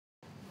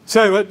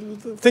So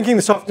thinking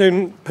this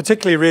afternoon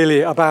particularly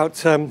really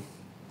about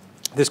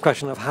this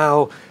question of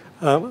how,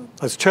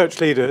 as church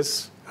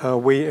leaders,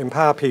 we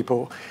empower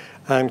people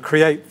and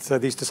create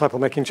these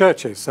disciple-making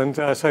churches. And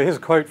so here's a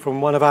quote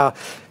from one of our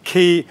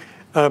key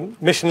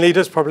mission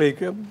leaders, probably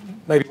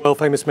maybe well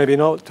famous, maybe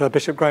not,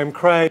 Bishop Graham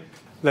Cray,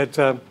 led,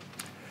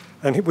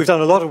 and we've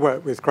done a lot of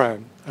work with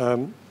Graham.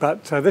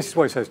 But this is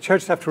what he says: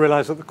 churches have to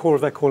realize that the core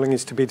of their calling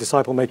is to be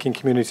disciple-making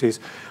communities,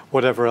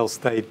 whatever else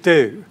they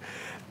do.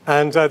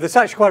 And that's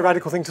actually quite a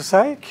radical thing to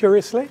say,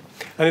 curiously.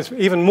 And it's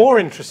even more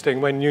interesting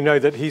when you know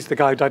that he's the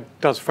guy that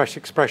does Fresh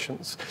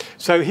Expressions.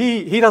 So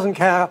he doesn't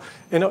care,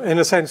 in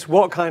a sense,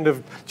 what kind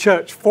of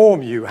church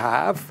form you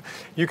have.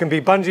 You can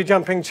be bungee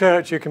jumping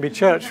church, you can be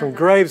church from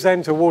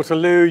Gravesend to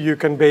Waterloo, you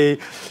can be,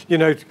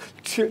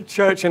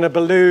 church in a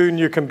balloon,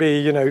 you can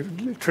be,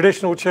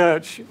 traditional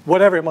church,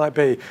 whatever it might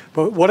be.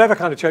 But whatever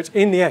kind of church,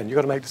 in the end, you've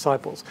got to make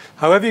disciples.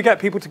 However you get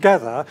people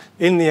together,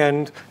 in the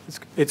end,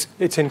 it's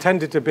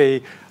intended to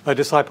be a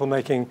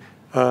disciple-making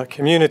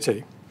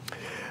community.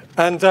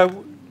 And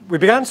we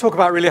began to talk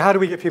about really how do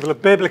we give people a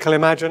biblical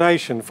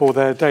imagination for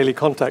their daily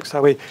context,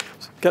 how we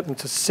get them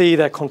to see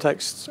their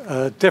contexts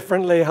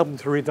differently, help them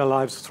to read their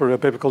lives through a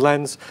biblical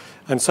lens,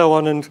 and so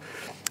on. And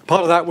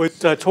part of that was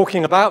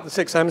talking about the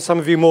 6 M's, some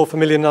of you more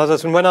familiar than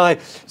others. And when I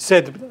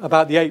said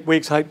about the 8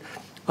 weeks, I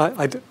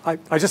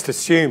just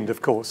assumed,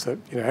 of course, that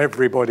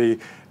everybody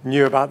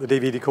knew about the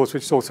DVD course,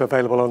 which is also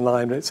available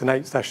online. It's an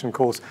 8-session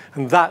course,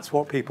 and that's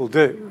what people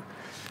do.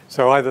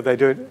 So either they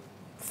do it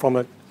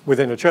from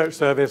within a church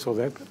service, or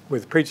they're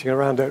with preaching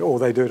around it, or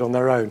they do it on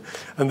their own.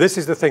 And this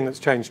is the thing that's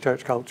changed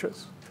church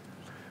cultures.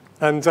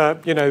 And,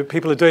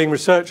 people are doing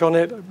research on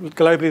it.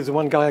 Globally, there's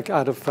one guy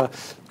out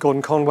of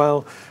Gordon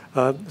Conwell,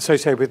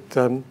 associated with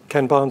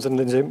Ken Barnes and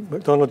Lindsay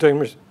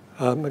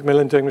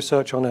McMillan doing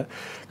research on it,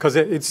 because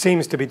it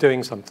seems to be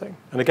doing something.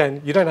 And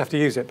again, you don't have to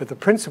use it, but the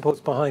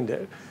principles behind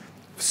it,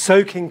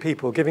 soaking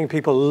people, giving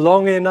people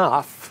long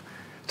enough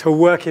to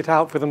work it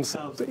out for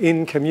themselves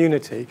in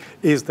community,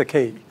 is the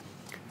key.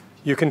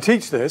 You can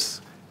teach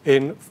this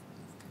in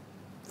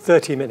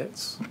 30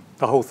 minutes,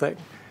 the whole thing,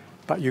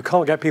 but you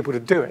can't get people to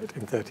do it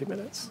in 30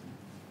 minutes.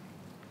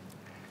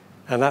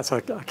 And that's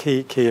a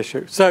key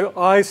issue. So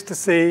eyes to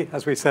see,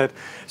 as we said.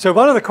 So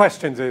one of the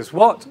questions is,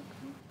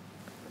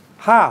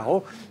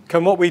 how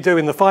can what we do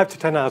in the 5 to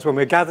 10 hours when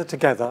we're gathered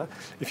together,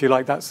 if you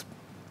like, that's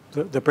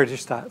the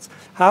British stats,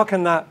 how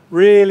can that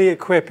really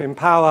equip,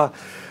 empower,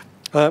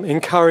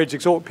 encourage,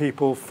 exhort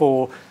people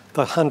for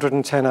the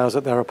 110 hours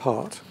that they're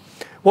apart?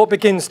 What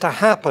begins to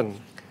happen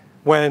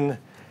when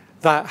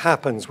that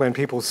happens, when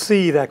people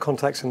see their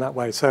context in that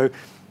way? So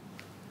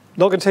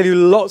not going to tell you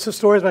lots of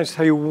stories, but I'm going to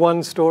tell you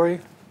one story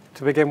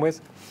to begin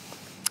with.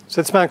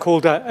 So this man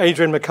called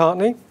Adrian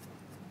McCartney.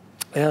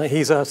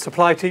 He's a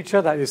supply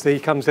teacher. That is, he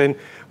comes in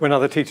when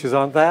other teachers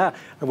aren't there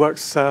and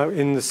works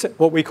in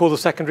what we call the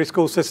secondary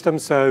school system,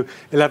 so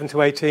 11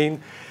 to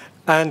 18.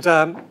 And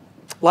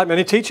like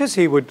many teachers,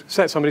 he would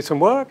set somebody some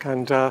work,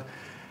 and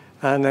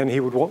then he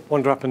would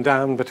wander up and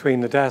down between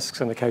the desks,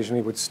 and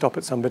occasionally would stop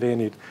at somebody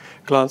and he'd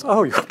glance,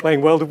 "Oh, you're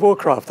playing World of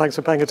Warcraft, thanks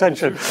for paying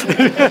attention."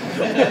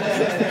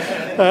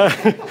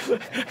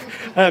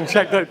 And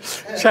check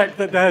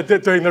that they're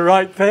doing the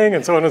right thing,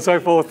 and so on and so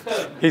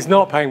forth. He's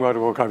not playing World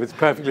of Warcraft, it's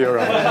perfectly all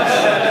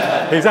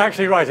right. He's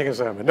actually writing a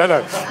sermon.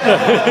 No.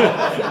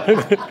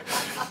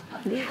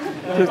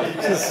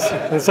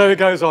 And so it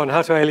goes on,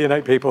 how to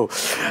alienate people.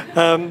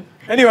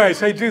 Anyway,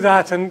 so he'd do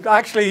that, and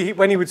actually,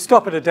 when he would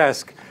stop at a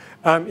desk,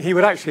 he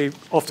would actually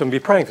often be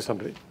praying for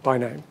somebody by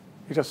name.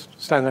 He'd just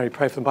stand there and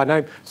pray for them by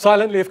name.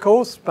 Silently, of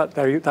course, but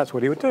that's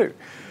what he would do.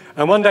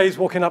 And one day he's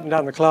walking up and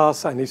down the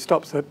class, and he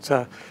stops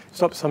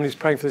somebody's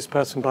praying for this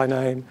person by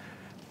name,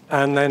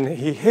 and then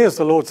he hears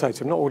the Lord say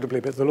to him, not audibly,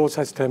 but the Lord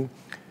says to him,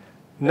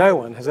 "No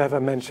one has ever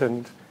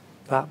mentioned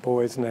that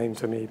boy's name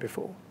to me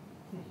before."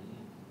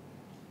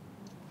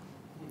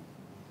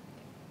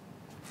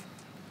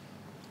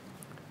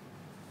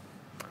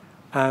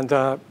 And,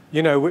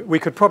 we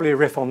could probably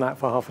riff on that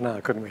for half an hour,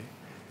 couldn't we?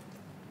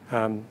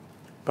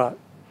 But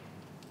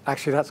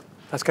actually,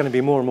 that's going to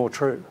be more and more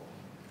true.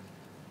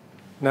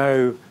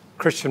 No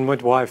Christian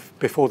midwife,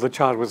 before the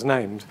child was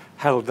named,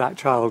 held that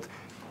child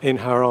in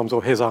her arms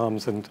or his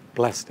arms and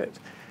blessed it.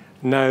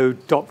 No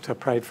doctor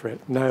prayed for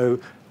it. No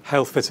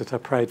health visitor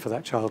prayed for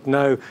that child.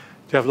 No, do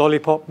you have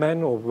lollipop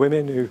men or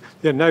women who,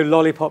 no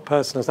lollipop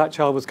person, as that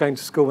child was going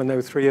to school when they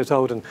were 3 years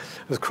old and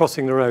was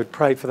crossing the road,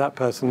 prayed for that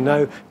person.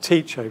 No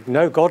teacher,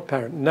 no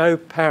godparent, no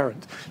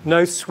parent,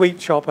 no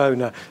sweet shop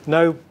owner,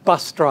 no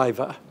bus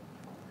driver.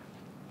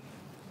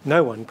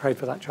 No one prayed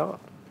for that child.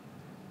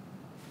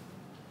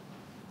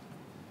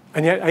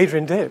 And yet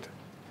Adrian did.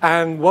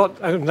 And what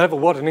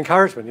an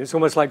encouragement. It's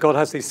almost like God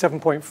has these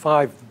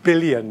 7.5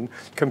 billion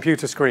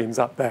computer screens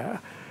up there.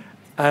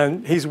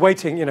 And he's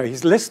waiting,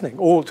 he's listening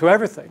all to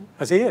everything,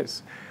 as he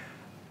is.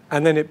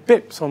 And then it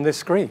bips on this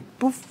screen.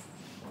 Poof.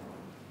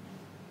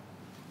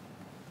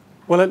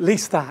 Well, at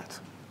least that.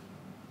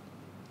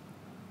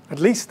 At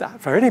least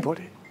that for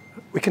anybody.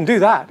 We can do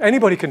that.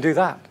 Anybody can do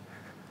that.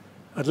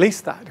 At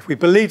least that. If we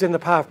believed in the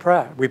power of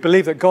prayer, we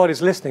believe that God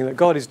is listening, that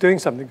God is doing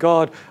something,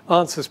 God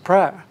answers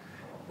prayer,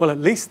 well, at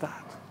least that.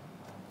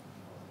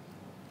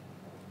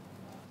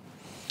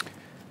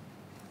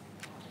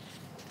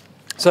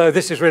 So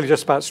this is really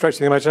just about stretching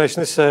the imagination.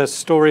 This is a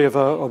story of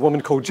a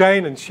woman called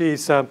Jane, and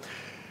she's a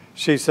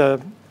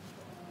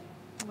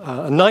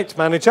night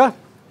manager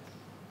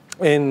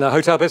in the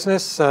hotel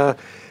business.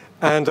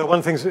 And one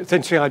of the things that's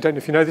interesting, I don't know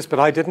if you know this, but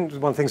I didn't.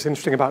 One of the things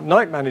interesting about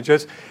night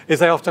managers is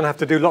they often have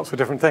to do lots of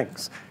different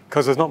things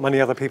because there's not many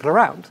other people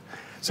around.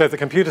 So if the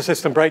computer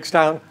system breaks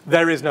down,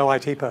 there is no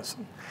IT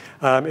person.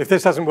 If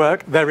this doesn't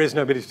work, there is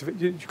nobody.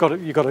 You've got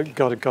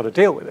to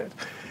deal with it.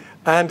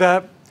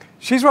 And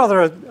she's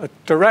rather a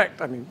direct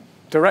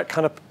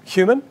kind of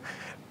human.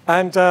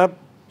 And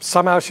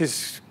somehow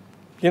she's,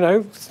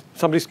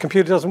 somebody's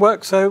computer doesn't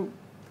work, so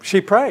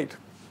she prayed,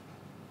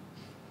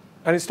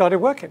 and it started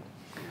working.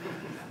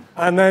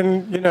 And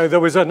then,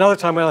 there was another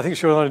time when I think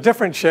she was on a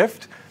different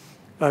shift.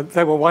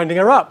 They were winding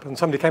her up, and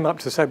somebody came up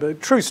to say,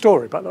 but true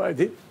story, by the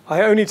way.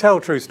 I only tell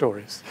true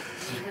stories.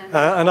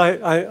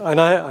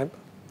 I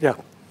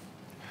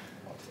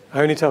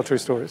only tell true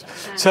stories.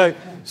 So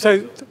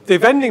the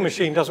vending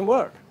machine doesn't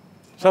work.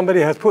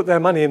 Somebody has put their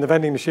money in the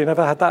vending machine.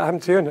 Ever had that happen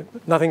to you?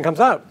 And nothing comes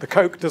out. The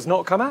Coke does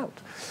not come out.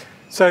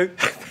 So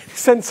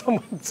send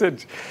someone to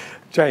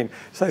Jane.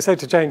 So they say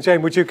to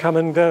Jane, would you come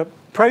and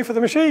pray for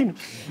the machine?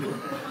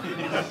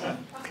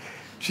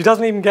 She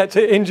doesn't even get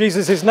to "in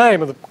Jesus'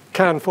 name," and the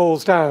can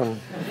falls down.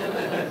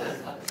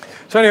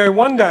 So anyway,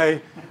 one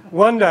day,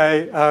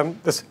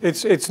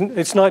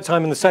 it's night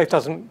time and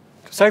the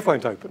safe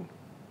won't open.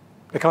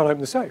 They can't open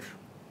the safe,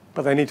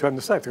 but they need to open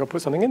the safe. They've got to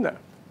put something in there.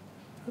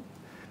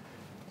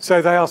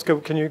 So they ask her,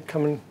 "Can you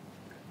come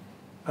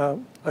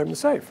and open the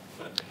safe?"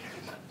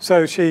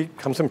 So she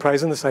comes and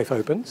prays, and the safe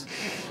opens,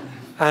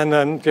 and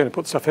then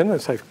put stuff in. The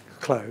safe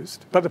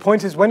closed. But the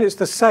point is, when it's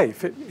the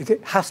safe,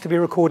 it has to be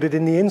recorded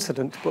in the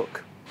incident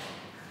book.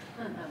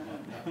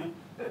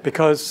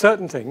 Because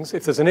certain things,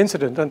 if there's an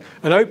incident,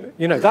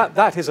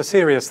 that is a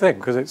serious thing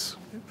because it's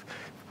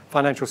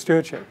financial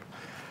stewardship.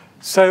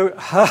 So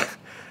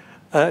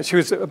she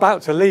was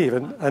about to leave,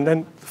 and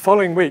then the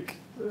following week,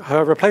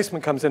 her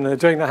replacement comes in and they're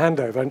doing the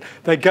handover, and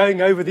they're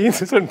going over the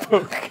incident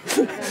book.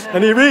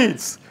 And he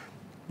reads,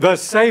 "The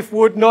safe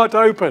would not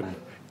open.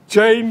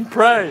 Jane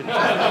prayed."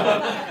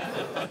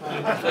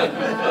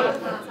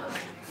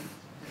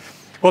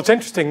 What's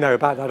interesting, though,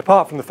 about that,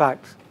 apart from the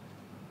fact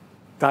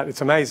that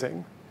it's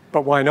amazing,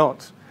 but why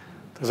not?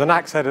 There's an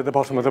axe head at the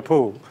bottom of the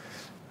pool.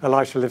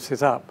 Elisha lifts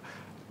it up.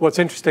 What's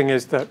interesting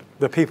is that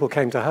the people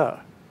came to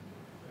her.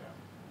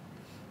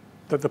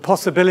 That the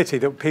possibility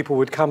that people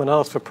would come and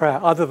ask for prayer,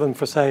 other than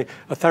for, say,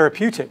 a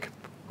therapeutic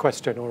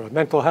question or a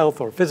mental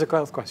health or a physical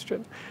health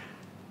question,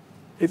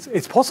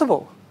 it's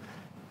possible.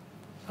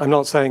 I'm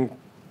not saying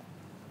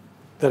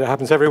that it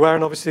happens everywhere,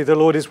 and obviously the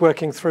Lord is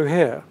working through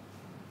her.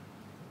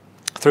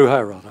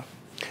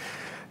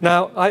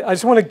 Now, I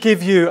just want to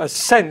give you a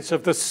sense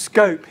of the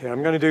scope here.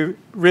 I'm going to do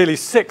really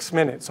 6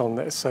 minutes on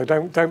this, so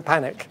don't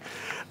panic,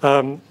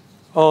 on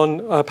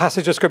a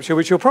passage of Scripture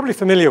which you're probably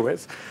familiar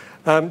with.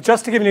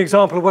 Just to give you an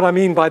example of what I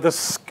mean by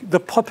the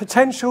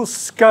potential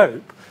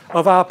scope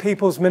of our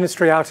people's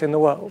ministry out in the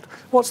world.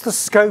 What's the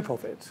scope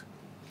of it?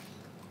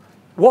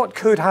 What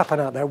could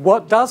happen out there?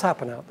 What does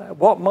happen out there?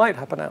 What might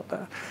happen out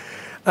there?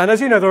 And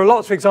as you know, there are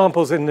lots of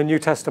examples in the New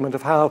Testament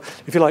of how,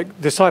 if you like,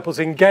 disciples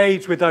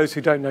engage with those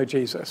who don't know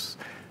Jesus.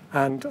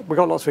 And we've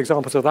got lots of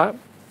examples of that.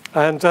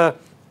 And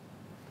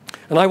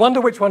I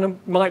wonder which one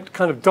might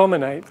kind of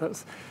dominate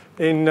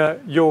in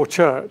your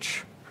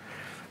church.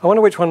 I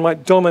wonder which one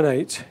might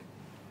dominate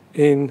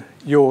in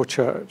your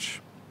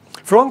church.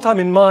 For a long time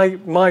in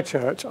my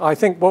church, I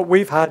think what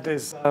we've had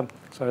is,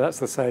 sorry, that's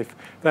the safe,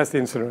 that's the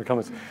incident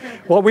comments.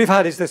 What we've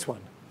had is this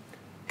one,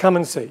 come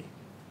and see.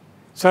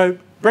 So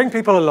bring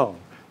people along.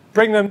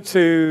 Bring them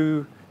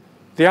to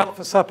the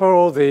Alpha Supper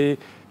or the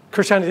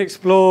Christianity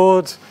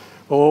Explored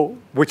or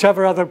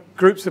whichever other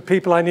groups of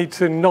people I need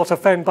to not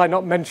offend by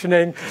not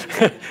mentioning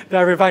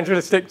their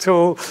evangelistic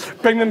tool.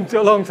 Bring them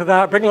along to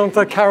that. Bring them along to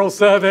the carol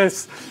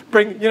service.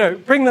 Bring them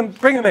in.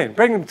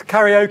 Bring them to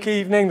karaoke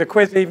evening, the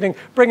quiz evening.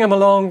 Bring them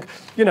along.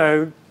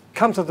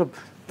 Come to the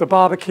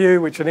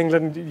barbecue, which in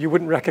England you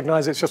wouldn't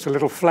recognise. It's just a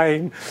little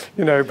flame,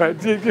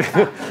 but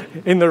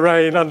in the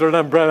rain under an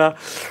umbrella.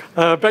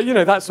 But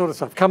that sort of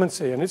stuff. Come and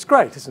see, and it's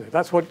great, isn't it?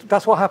 That's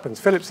what happens.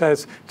 Philip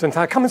says to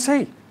Nathanael, "Come and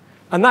see,"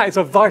 and that is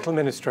a vital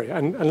ministry.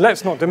 And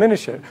let's not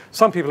diminish it.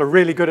 Some people are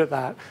really good at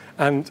that,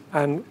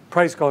 and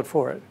praise God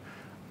for it.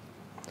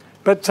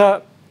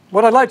 But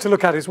what I'd like to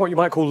look at is what you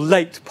might call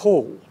late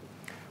Paul.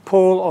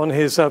 Paul on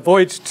his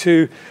voyage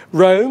to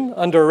Rome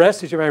under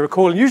arrest, as you may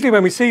recall. And usually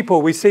when we see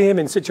Paul, we see him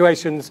in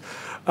situations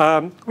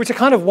which are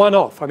kind of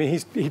one-off. I mean,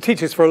 he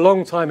teaches for a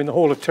long time in the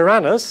Hall of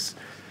Tyrannus,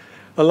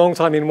 a long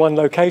time in one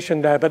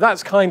location there, but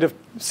that's kind of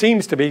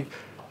seems to be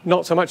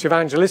not so much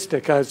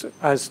evangelistic as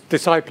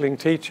discipling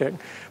teaching.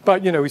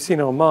 But, you know, we've seen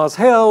him on Mars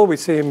Hill, we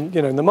see him,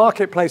 you know, in the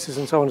marketplaces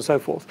and so on and so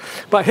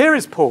forth. But here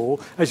is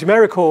Paul, as you may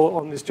recall,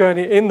 on this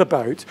journey in the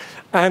boat.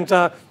 And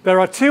there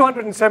are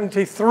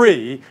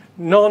 273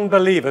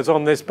 non-believers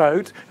on this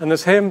boat. And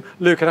there's him,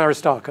 Luke, and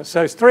Aristarchus.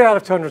 So it's 3 out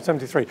of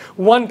 273,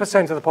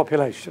 1% of the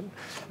population.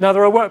 Now,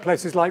 there are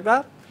workplaces like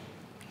that,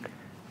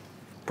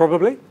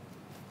 probably.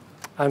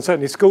 And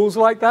certainly schools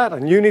like that,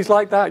 and unis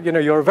like that. You know,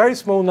 you're a very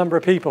small number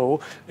of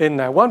people in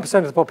there, 1%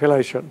 of the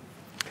population.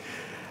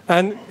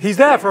 And he's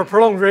there for a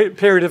prolonged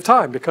period of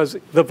time because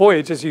the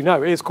voyage, as you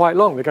know, is quite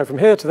long. They go from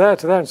here to there,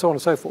 and so on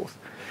and so forth.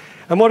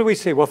 And what do we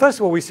see? Well, first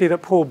of all, we see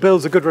that Paul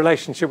builds a good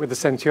relationship with the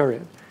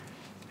centurion,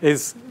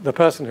 is the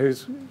person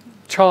who's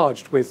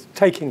charged with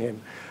taking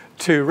him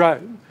to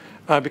Rome,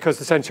 because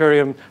the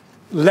centurion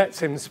lets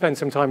him spend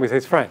some time with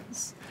his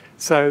friends.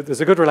 So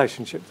there's a good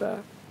relationship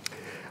there.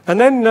 And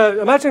then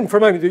imagine for a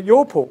moment that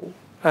you're Paul,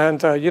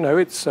 and you know,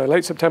 it's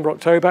late September,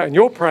 October, and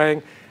you're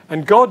praying,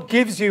 and God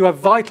gives you a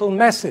vital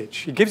message.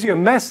 He gives you a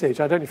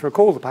message, I don't know if you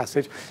recall the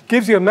passage,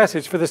 gives you a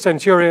message for the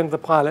centurion, the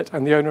pilot,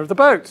 and the owner of the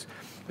boat.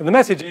 And the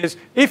message is,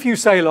 if you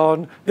sail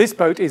on, this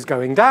boat is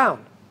going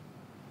down.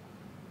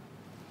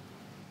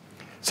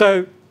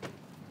 So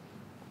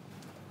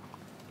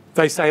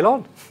they sail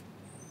on.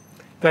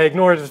 They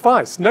ignore his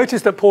advice.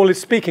 Notice that Paul is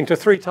speaking to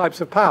 3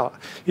 types of power.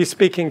 He's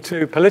speaking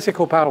to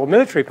political power or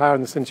military power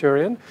in the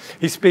centurion.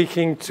 He's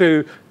speaking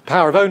to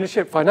power of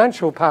ownership,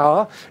 financial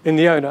power in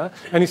the owner.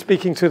 And he's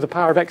speaking to the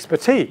power of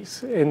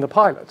expertise in the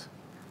pilot.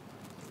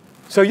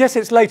 So yes,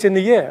 it's late in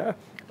the year,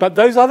 but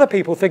those other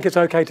people think it's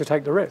okay to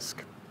take the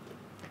risk.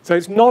 So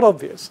it's not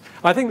obvious.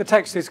 I think the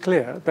text is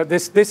clear that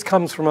this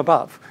comes from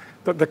above.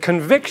 That the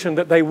conviction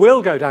that they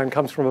will go down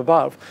comes from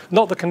above,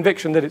 not the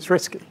conviction that it's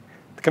risky.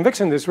 The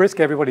conviction that it's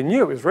risky, everybody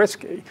knew it was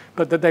risky,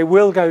 but that they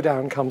will go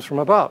down comes from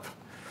above.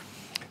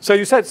 So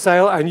you set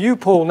sail, and you,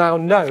 Paul, now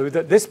know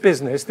that this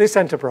business, this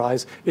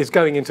enterprise, is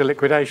going into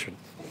liquidation,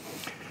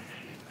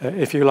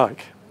 if you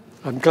like.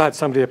 I'm glad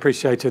somebody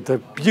appreciated the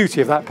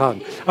beauty of that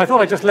pun. I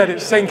thought I'd just let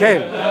it sink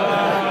in.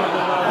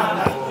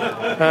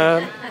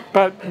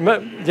 But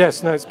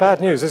yes, no, it's bad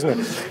news, isn't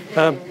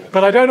it?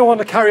 But I don't want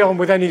to carry on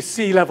with any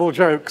sea-level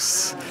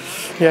jokes.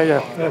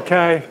 Yeah,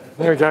 okay,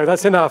 there we go.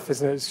 That's enough,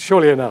 isn't it? It's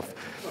surely enough.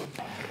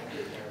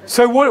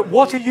 So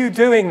what are you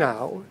doing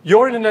now?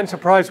 You're in an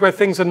enterprise where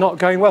things are not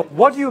going well.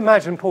 What do you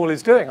imagine Paul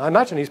is doing? I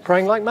imagine he's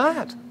praying like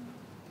mad.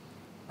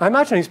 I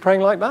imagine he's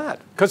praying like mad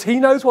because he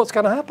knows what's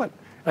going to happen,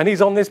 and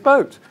he's on this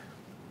boat.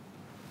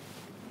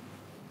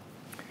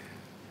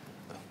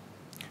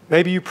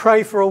 Maybe you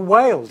pray for a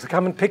whale to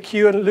come and pick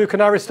you and Luke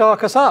and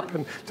Aristarchus up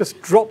and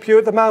just drop you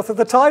at the mouth of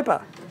the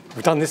Tiber.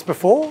 We've done this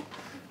before.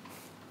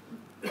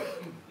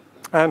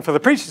 And for the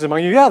preachers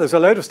among you, yeah, there's a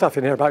load of stuff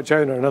in here about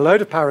Jonah and a load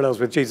of parallels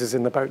with Jesus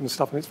in the boat and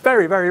stuff, and it's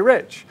very, very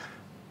rich.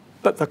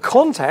 But the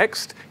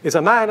context is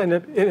a man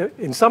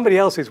in somebody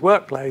else's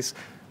workplace,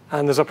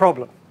 and there's a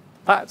problem.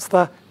 That's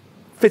the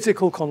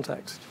physical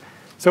context.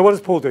 So what does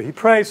Paul do? He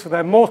prays for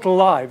their mortal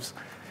lives.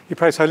 He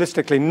prays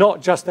holistically,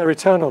 not just their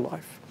eternal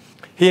life.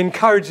 He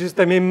encourages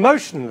them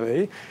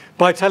emotionally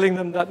by telling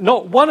them that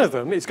not one of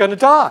them is going to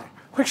die.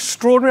 What an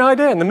extraordinary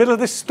idea in the middle of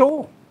this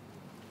storm.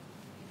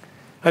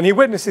 And he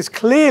witnesses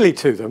clearly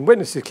to them,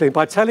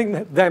 by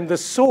telling them the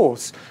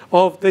source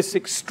of this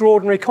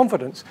extraordinary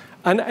confidence.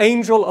 An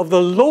angel of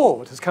the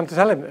Lord has come to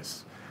tell him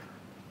this.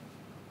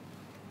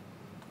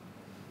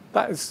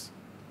 That is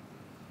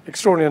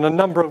extraordinary in a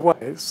number of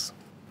ways.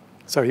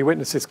 So he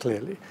witnesses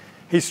clearly.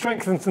 He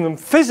strengthens them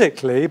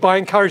physically by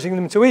encouraging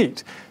them to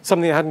eat,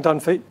 something they hadn't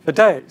done for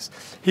days.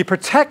 He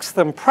protects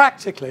them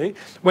practically.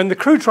 When the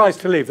crew tries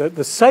to leave,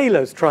 the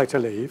sailors try to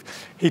leave,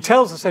 he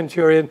tells the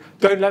centurion,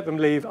 don't let them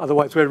leave,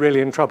 otherwise we're really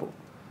in trouble.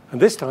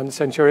 And this time the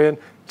centurion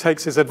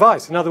takes his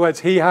advice. In other words,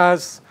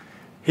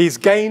 he's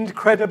gained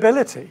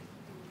credibility.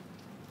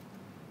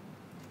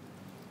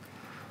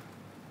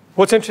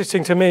 What's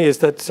interesting to me is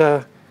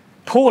that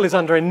Paul is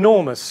under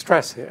enormous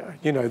stress here.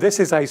 You know, this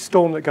is a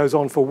storm that goes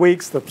on for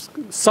weeks. The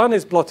sun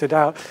is blotted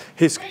out.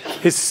 His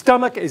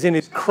stomach is in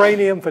his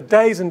cranium for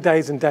days and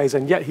days and days,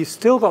 and yet he's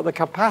still got the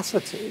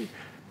capacity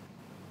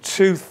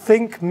to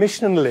think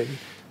missionally,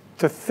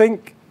 to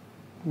think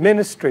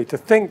ministry, to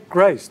think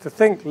grace, to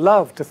think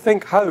love, to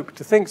think hope,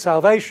 to think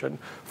salvation,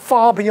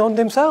 far beyond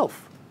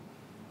himself.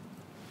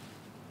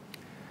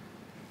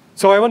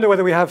 So I wonder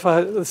whether we have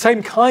the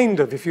same kind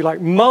of, if you like,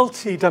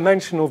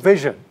 multi-dimensional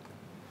vision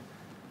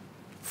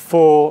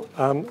for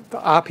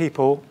our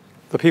people,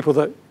 the people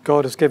that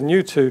God has given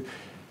you to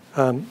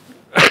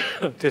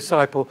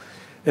disciple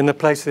in the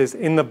places,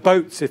 in the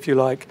boats, if you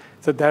like,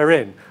 that they're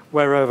in,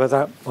 wherever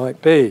that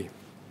might be.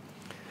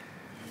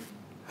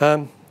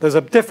 There's a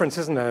difference,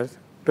 isn't there,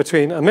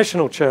 between a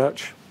missional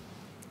church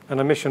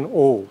and a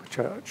mission-all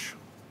church.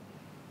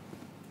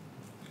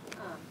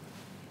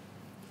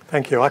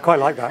 Thank you, I quite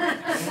like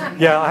that.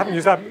 Yeah, I haven't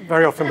used that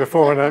very often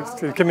before,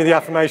 and give me the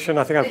affirmation,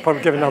 I think I'll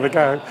probably give it another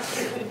go.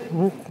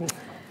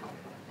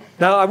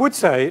 Now, I would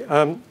say,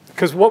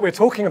 Because what we're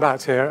talking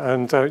about here,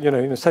 and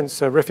in a sense,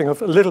 riffing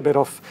off a little bit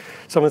off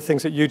some of the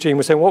things that Eugene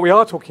was saying, what we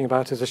are talking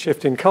about is a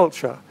shift in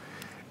culture,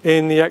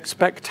 in the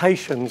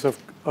expectations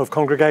of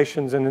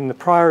congregations and in the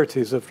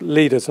priorities of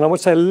leaders. And I want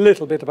to say a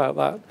little bit about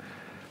that.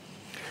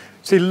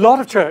 See, a lot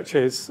of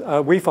churches,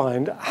 we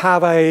find,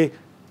 have a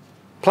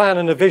plan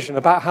and a vision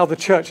about how the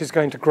church is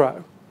going to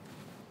grow.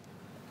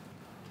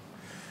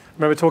 I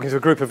remember talking to a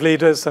group of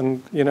leaders,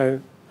 and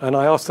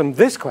I asked them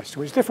this question,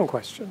 which is a different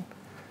question.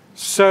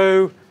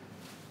 So,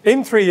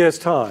 in 3 years'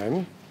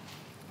 time,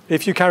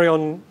 if you carry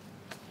on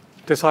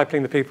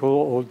discipling the people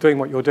or doing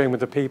what you're doing with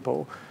the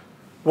people,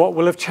 what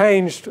will have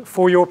changed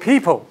for your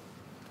people?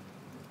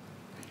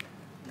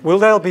 Will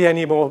they be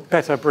any more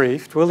better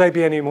briefed? Will they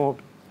be any more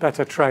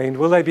better trained?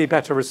 Will they be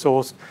better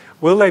resourced?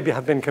 Will they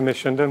have been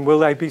commissioned? And will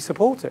they be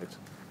supported?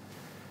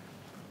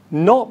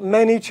 Not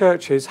many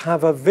churches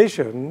have a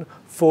vision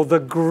for the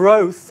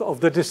growth of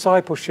the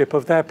discipleship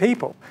of their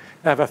people.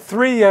 They have a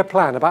 3-year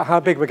plan about how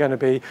big we're going to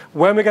be,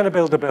 when we're going to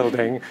build a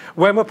building,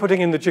 when we're putting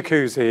in the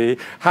jacuzzi,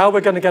 how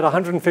we're going to get a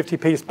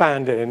 150-piece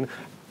band in,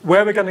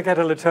 where we're going to get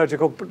a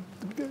liturgical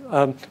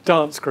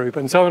dance group,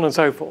 and so on and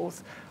so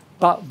forth.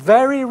 But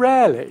very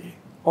rarely,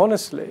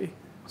 honestly,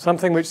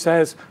 something which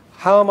says,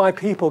 how are my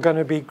people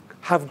going to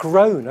have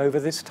grown over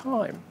this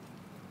time?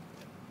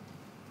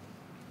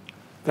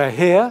 They're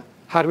here.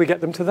 How do we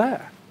get them to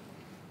there?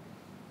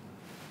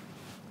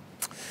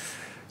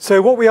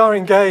 So what we are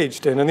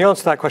engaged in, and the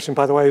answer to that question,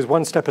 by the way, is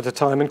one step at a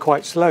time and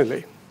quite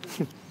slowly.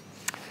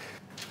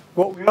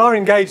 What we are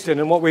engaged in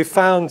and what we've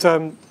found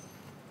in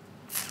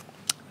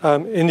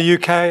the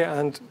UK,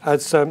 and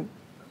as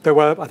there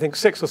were, I think,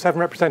 6 or 7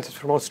 representatives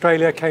from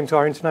Australia came to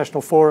our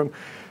international forum.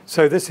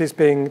 So this is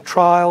being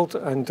trialled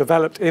and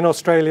developed in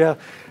Australia,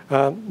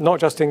 not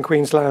just in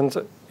Queensland,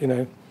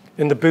 in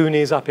the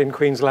boonies up in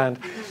Queensland,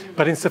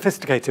 but in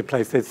sophisticated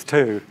places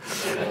too.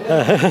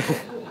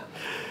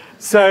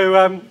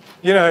 So,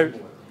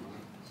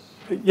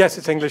 yes,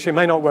 it's English. It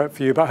may not work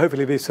for you, but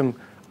hopefully there'll be some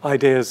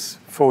ideas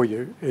for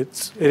you.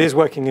 It is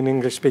working in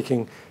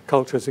English-speaking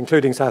cultures,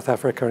 including South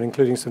Africa and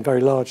including some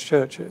very large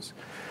churches.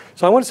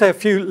 So I want to say a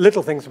few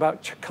little things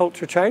about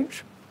culture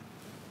change.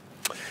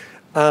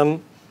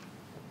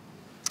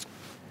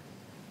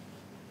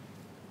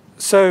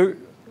 So,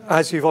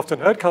 as you've often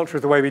heard, culture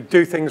is the way we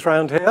do things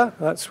around here.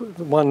 That's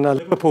one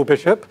Liverpool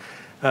bishop,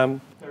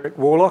 Eric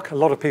Warlock. A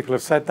lot of people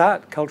have said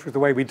that. Culture is the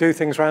way we do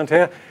things around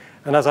here.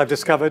 And as I've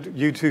discovered,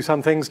 you do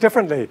some things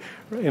differently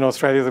in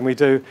Australia than we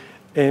do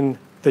in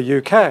the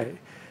UK.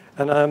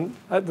 And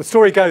the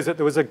story goes that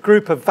there was a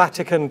group of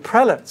Vatican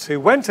prelates who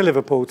went to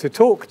Liverpool to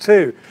talk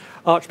to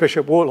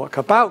Archbishop Warlock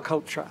about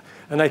culture.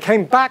 And they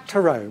came back to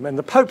Rome, and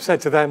the Pope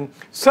said to them,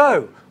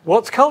 "So,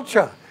 what's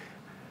culture?"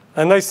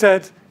 And they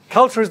said,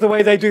 "Culture is the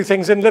way they do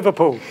things in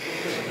Liverpool."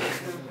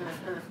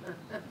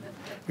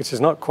 Which is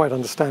not quite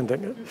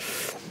understanding it.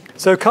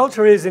 So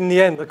culture is, in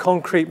the end, the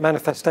concrete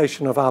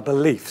manifestation of our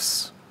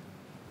beliefs.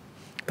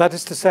 That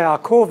is to say, our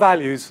core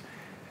values,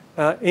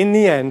 in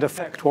the end,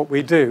 affect what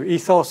we do.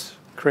 Ethos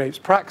creates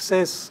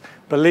praxis,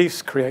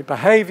 beliefs create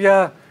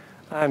behavior,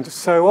 and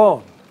so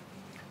on.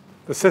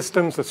 The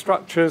systems, the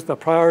structures, the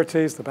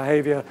priorities, the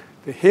behavior,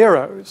 the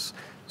heroes.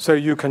 So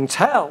you can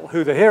tell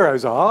who the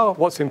heroes are,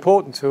 what's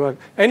important to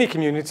any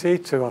community,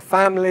 to a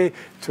family,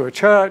 to a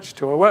church,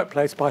 to a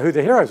workplace, by who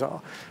the heroes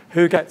are.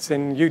 Who gets,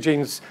 in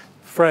Eugene's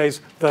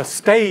phrase, the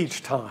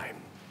stage time?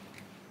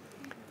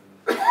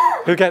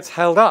 Who gets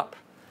held up?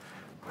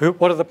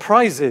 What are the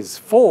prizes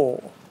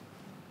for?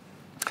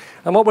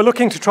 And what we're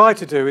looking to try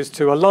to do is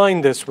to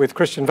align this with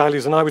Christian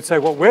values, and I would say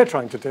what we're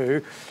trying to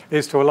do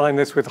is to align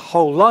this with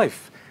whole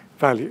life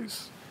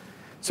values.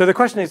 So the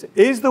question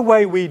is the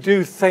way we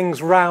do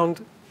things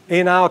round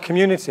in our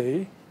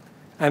community,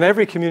 and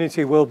every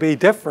community will be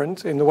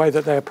different in the way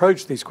that they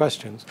approach these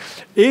questions,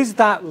 is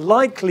that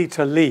likely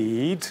to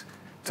lead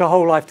to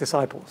whole life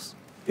disciples?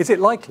 Is it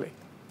likely?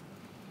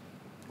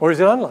 Or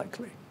is it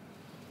unlikely?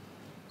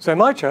 So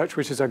my church,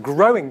 which is a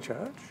growing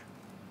church,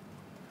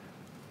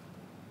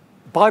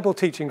 Bible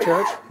teaching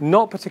church,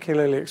 not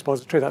particularly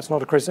expository, that's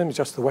not a criticism, it's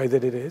just the way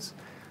that it is.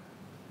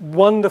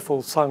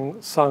 Wonderful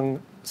sung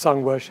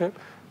worship,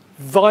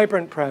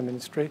 vibrant prayer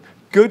ministry,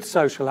 good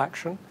social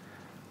action,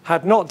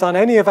 had not done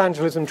any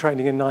evangelism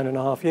training in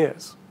 9.5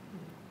 years.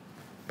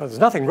 But there's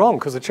nothing wrong,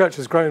 because the church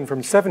has grown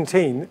from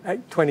 17,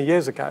 20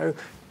 years ago,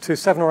 to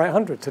 700 or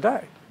 800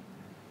 today.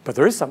 But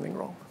there is something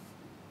wrong.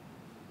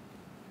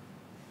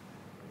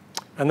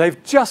 And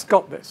they've just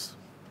got this.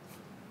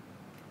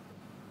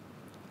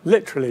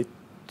 Literally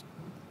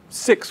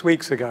 6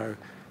 weeks ago,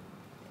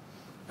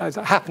 as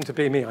it happened to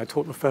be me, I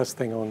taught the first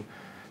thing on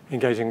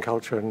engaging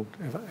culture and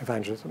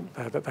evangelism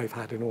that they've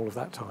had in all of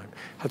that time.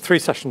 Had 3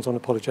 sessions on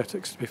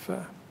apologetics, to be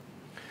fair.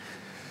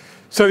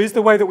 So is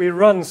the way that we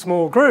run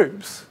small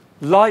groups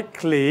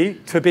likely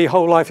to be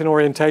whole life in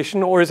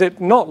orientation, or is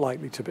it not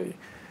likely to be?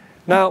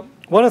 Now,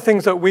 one of the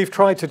things that we've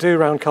tried to do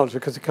around culture,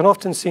 because it can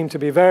often seem to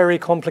be very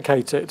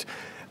complicated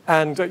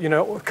and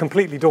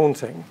completely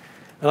daunting.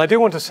 And I do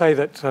want to say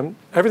that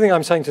everything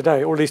I'm saying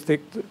today, or at least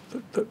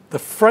the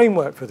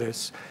framework for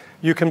this,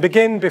 You can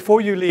begin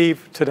before you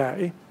leave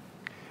today.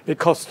 It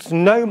costs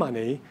no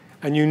money,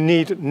 and you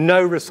need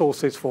no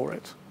resources for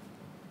it.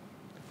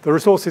 The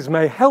resources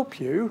may help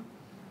you,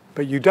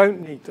 but you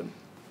don't need them.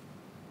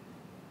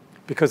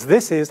 Because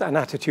this is an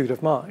attitude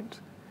of mind.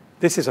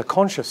 This is a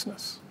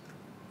consciousness.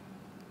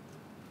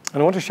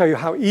 And I want to show you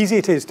how easy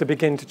it is to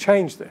begin to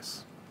change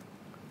this.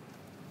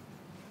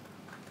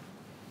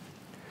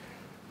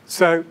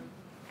 So,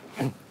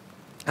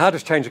 how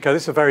does change occur?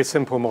 This is a very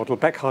simple model,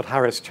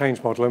 Beckhardt-Harris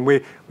change model, and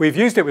we've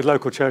used it with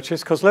local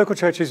churches because local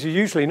churches are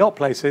usually not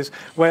places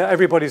where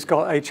everybody's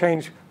got a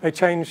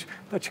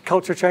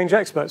culture change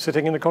expert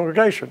sitting in the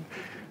congregation.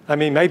 I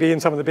mean, maybe in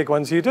some of the big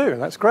ones you do,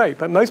 and that's great,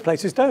 but most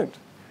places don't.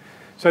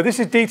 So this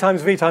is D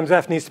times V times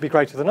F needs to be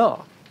greater than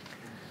R,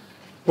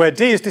 where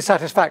D is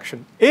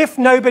dissatisfaction. If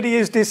nobody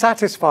is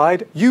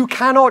dissatisfied, you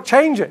cannot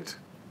change it.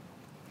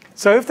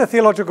 So if the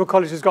theological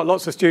college has got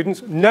lots of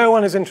students, no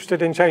one is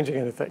interested in changing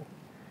anything.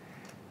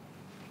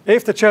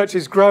 If the church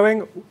is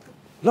growing,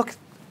 look,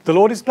 the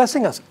Lord is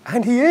blessing us,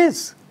 and he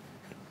is.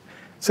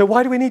 So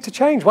why do we need to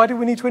change? Why do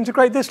we need to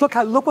integrate this? Look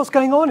what's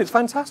going on. It's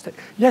fantastic.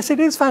 Yes, it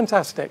is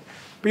fantastic,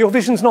 but your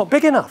vision's not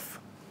big enough.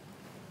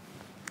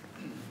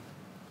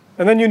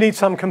 And then you need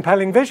some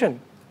compelling vision.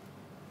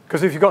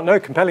 Because if you've got no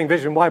compelling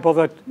vision, why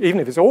bother, even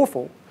if it's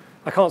awful?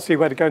 I can't see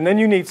where to go. And then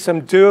you need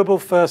some doable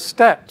first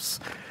steps.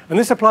 And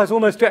this applies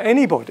almost to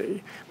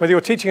anybody, whether you're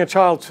teaching a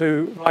child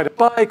to ride a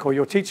bike or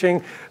you're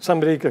teaching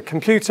somebody a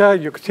computer,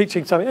 you're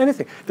teaching somebody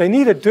anything. They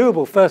need a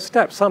doable first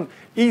step, some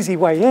easy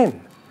way in,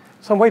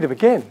 some way to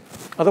begin.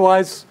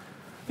 Otherwise,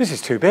 this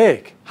is too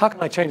big. How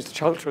can I change the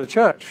culture of the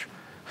church?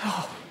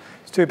 Oh,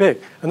 it's too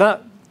big. And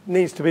that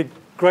needs to be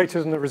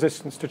greater than the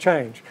resistance to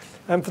change.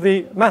 And for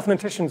the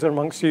mathematicians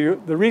amongst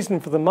you, the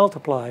reason for the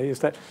multiply is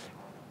that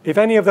if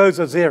any of those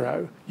are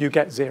 0, you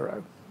get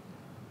 0.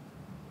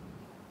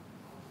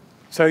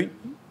 So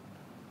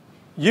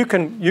you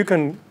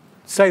can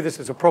say this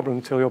is a problem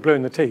until you're blue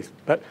in the teeth,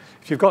 but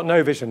if you've got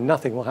no vision,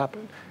 nothing will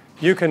happen.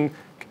 You can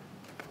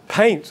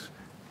paint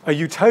a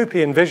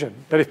utopian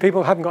vision, but if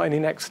people haven't got any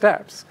next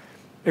steps,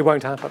 it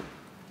won't happen.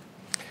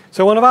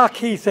 So one of our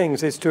key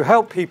things is to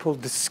help people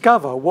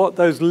discover what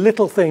those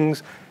little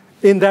things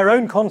in their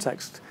own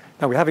context.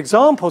 Now, we have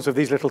examples of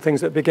these little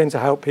things that begin to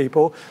help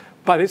people,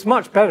 but it's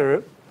much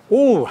better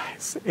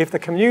always if the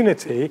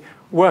community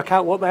work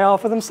out what they are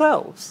for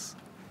themselves.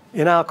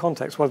 In our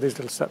context, what are these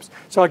little steps?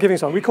 So I'll give you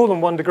some. We call them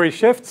 1-degree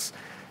shifts,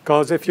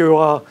 because if you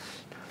are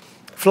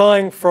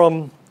flying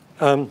from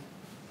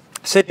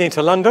Sydney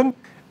to London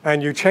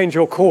and you change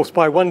your course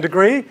by 1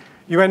 degree,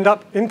 you end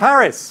up in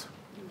Paris.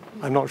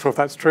 I'm not sure if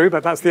that's true,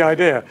 but that's the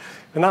idea.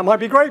 And that might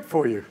be great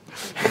for you.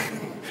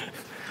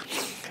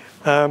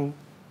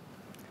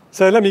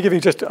 So let me give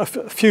you just a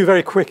few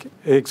very quick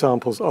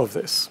examples of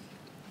this.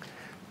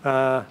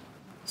 So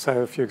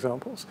a few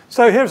examples.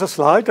 So here's a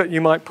slide that you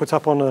might put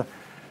up on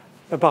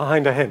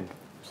behind a hymn.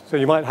 So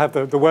you might have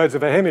the words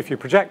of a hymn if you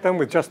project them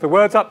with just the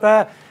words up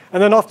there.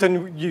 And then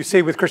often you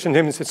see with Christian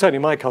hymns, certainly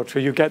in my culture,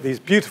 you get these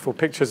beautiful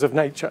pictures of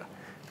nature.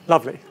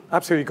 Lovely,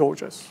 absolutely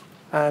gorgeous.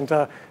 And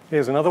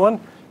here's another one.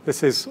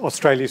 This is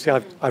Australia. You see,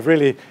 I've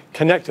really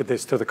connected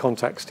this to the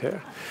context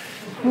here.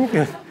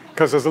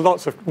 Because there's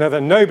lots of, no,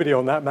 there's nobody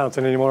on that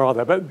mountain anymore, are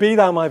there? But be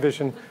thou my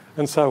vision,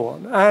 and so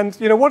on. And,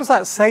 what does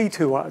that say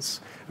to us?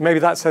 Maybe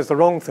that says the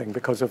wrong thing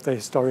because of the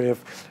history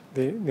of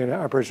the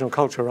Aboriginal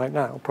culture right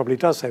now. It probably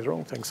does say the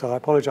wrong thing, so I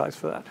apologize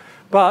for that.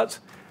 But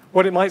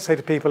what it might say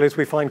to people is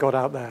we find God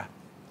out there.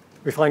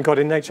 We find God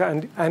in nature,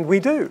 and we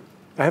do.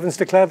 The heavens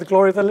declare the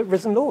glory of the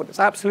risen Lord. It's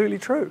absolutely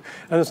true.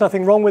 And there's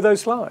nothing wrong with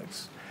those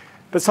slides.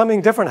 But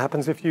something different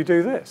happens if you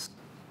do this.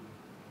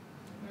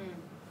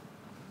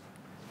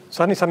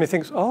 Suddenly somebody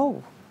thinks,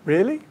 oh,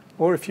 really?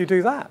 Or if you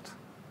do that,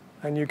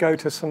 and you go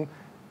to some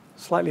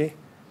slightly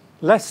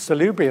less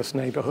salubrious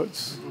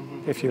neighborhoods,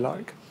 if you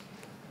like.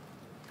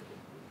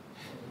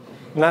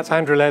 And that's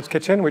Andrew Laird's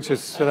kitchen, which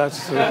is, so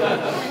that's,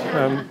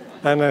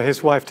 and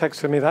his wife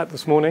texted me that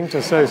this morning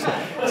to say,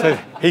 so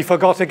he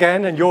forgot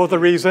again, and you're the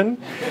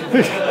reason.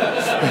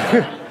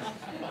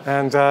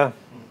 And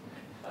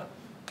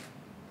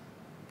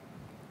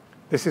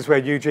this is where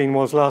Eugene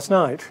was last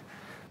night.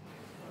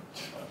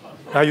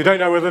 Now, you don't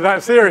know whether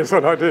that's serious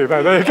or not, do you?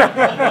 No, there you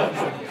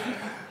go.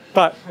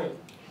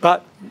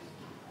 But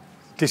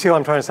do you see what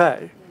I'm trying to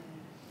say?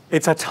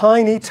 It's a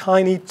tiny,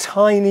 tiny,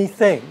 tiny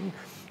thing,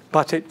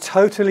 but it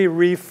totally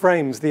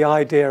reframes the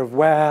idea of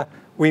where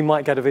we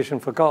might get a vision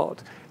for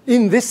God.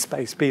 In this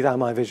space, be thou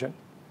my vision.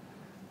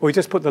 Or you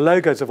just put the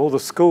logos of all the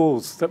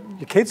schools that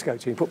your kids go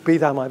to, and put be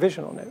thou my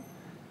vision on it.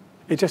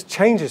 It just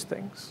changes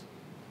things.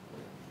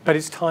 But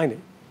it's tiny.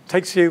 It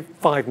takes you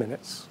 5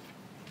 minutes.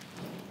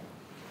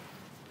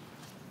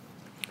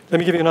 Let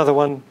me give you another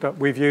one that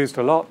we've used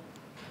a lot.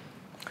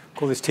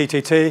 Call this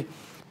TTT.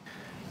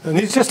 And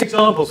these are just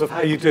examples of how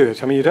you do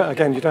it. I mean, you don't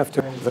have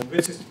to do them.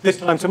 This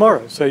time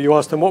tomorrow. So you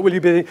ask them, what will you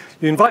be?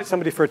 You invite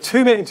somebody for a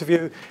 2-minute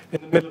interview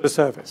in the middle of the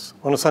service,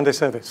 on a Sunday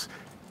service.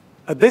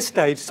 At this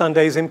stage,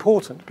 Sunday is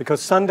important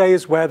because Sunday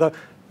is where the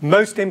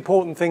most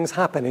important things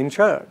happen in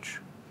church.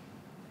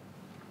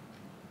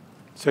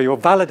 So you're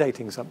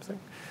validating something.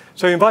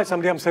 So you invite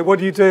somebody up and say, what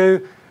do you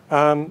do?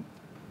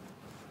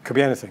 Could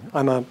be anything.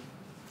 I'm a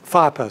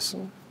fire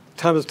person.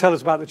 Tell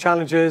us about the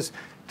challenges.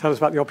 Tell us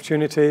about the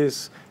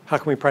opportunities. How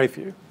can we pray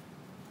for you?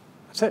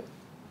 That's it.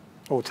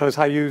 Or tell us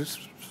how you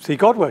see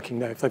God working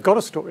there. If they've got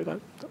a story,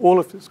 all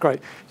of it's great.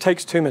 It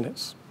takes 2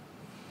 minutes.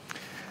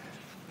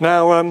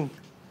 Now,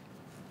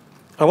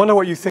 I wonder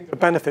what you think the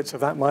benefits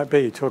of that might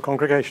be to a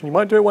congregation. You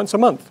might do it once a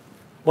month.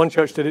 One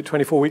church did it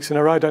 24 weeks in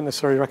a row. I don't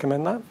necessarily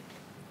recommend that.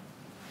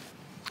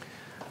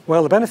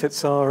 Well, the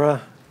benefits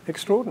are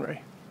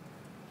extraordinary.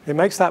 It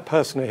makes that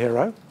person a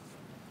hero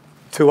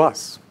to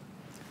us.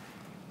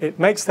 It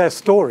makes their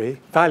story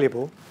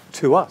valuable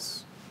to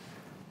us.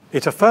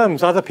 It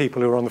affirms other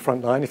people who are on the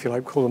front line, if you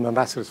like, call them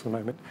ambassadors for the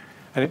moment,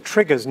 and it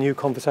triggers new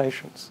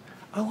conversations.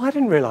 Oh, I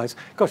didn't realize.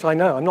 Gosh, I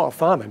know, I'm not a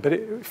fireman, but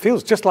it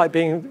feels just like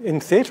being in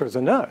theatre as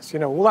a nurse. You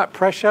know, all that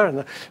pressure and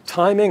the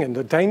timing and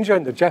the danger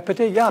and the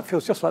jeopardy. Yeah, it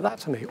feels just like that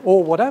to me,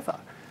 or whatever.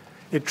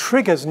 It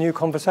triggers new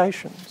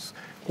conversations.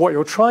 What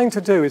you're trying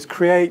to do is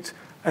create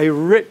a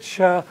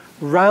richer,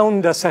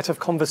 rounder set of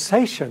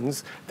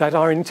conversations that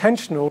are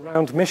intentional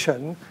around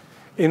mission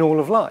in all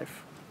of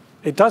life.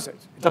 It does it.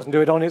 It doesn't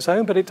do it on its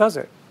own, but it does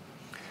it.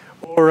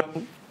 Or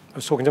I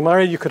was talking to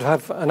Murray, you could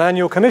have an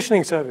annual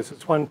commissioning service,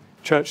 which one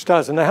church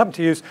does, and they happen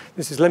to use,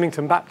 this is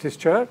Lymington Baptist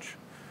Church.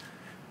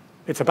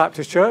 It's a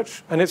Baptist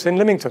church, and it's in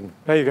Lymington.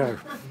 There you go.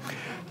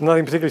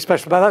 Nothing particularly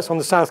special about that. It's on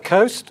the south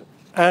coast,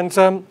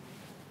 and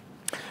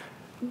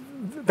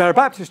they're a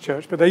Baptist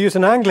church, but they use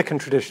an Anglican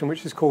tradition,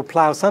 which is called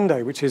Plough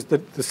Sunday, which is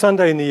the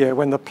Sunday in the year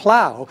when the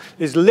plough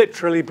is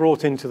literally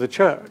brought into the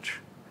church,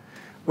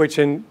 which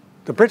in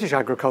the British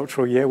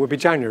agricultural year would be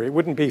January. It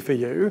wouldn't be for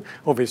you,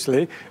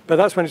 obviously, but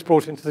that's when it's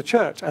brought into the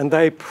church. And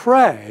they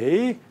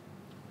pray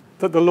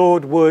that the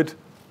Lord would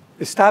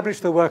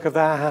establish the work of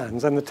their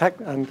hands and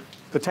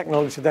the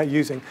technology they're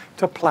using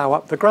to plough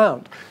up the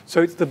ground.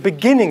 So it's the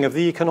beginning of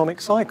the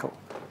economic cycle.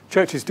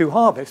 Churches do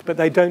harvest, but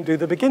they don't do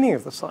the beginning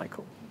of the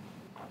cycle.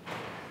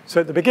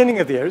 So at the beginning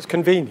of the year, it's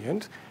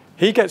convenient.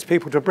 He gets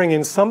people to bring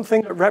in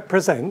something that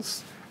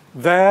represents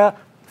their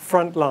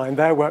front line,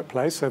 their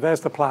workplace. So there's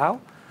the plough.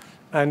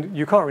 And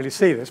you can't really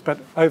see this, but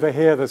over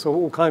here there's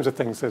all kinds of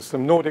things. There's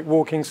some Nordic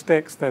walking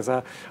sticks, there's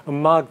a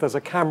mug, there's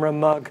a camera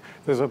mug,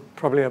 there's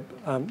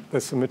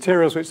there's some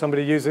materials which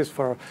somebody uses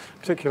for a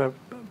particular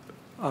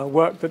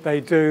work that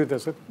they do.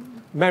 There's a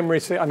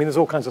memory stick. I mean, there's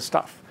all kinds of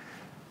stuff.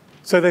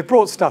 So they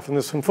brought stuff, and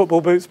there's some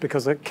football boots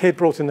because a kid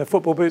brought in their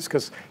football boots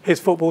because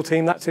his football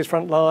team, that's his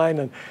front line.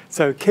 And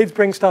so kids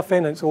bring stuff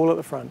in, and it's all at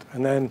the front.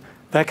 And then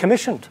they're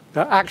commissioned.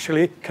 They're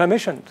actually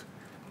commissioned.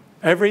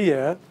 Every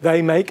year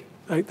they make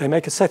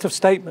a set of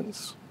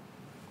statements.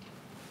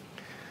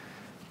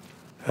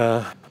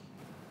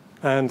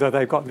 And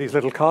they've got these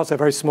little cards. They're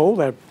very small.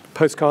 They're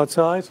postcard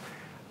size,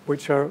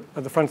 which are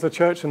at the front of the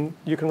church, and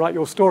you can write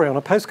your story on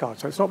a postcard.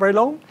 So it's not very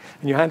long,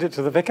 and you hand it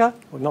to the vicar,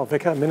 or not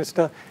vicar,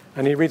 minister,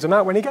 and he reads them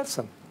out when he gets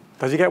them.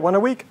 Does he get one a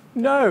week?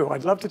 No,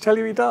 I'd love to tell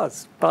you he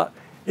does, but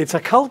it's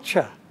a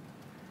culture.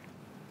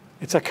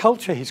 It's a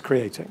culture he's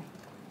creating.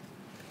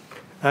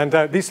 And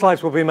these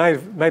slides will be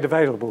made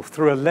available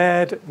through a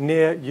laird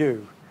near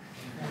you.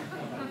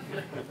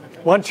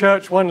 One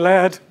church, one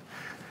laird,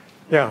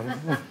 yeah,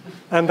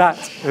 and that.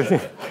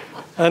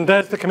 And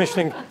there's the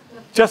commissioning.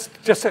 Just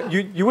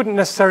you wouldn't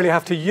necessarily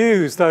have to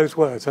use those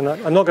words, and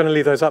I'm not going to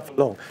leave those up for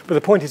long, but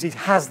the point is he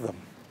has them.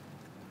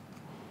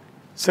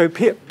 So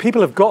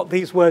people have got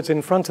these words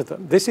in front of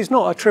them. This is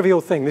not a trivial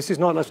thing. This is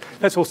not,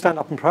 let's all stand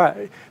up and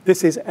pray.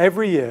 This is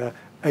every year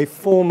a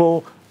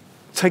formal,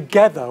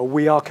 together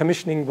we are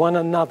commissioning one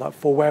another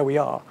for where we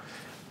are,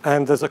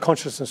 and there's a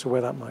consciousness of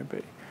where that might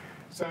be.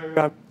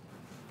 So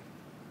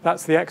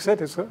that's the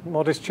exit. It's a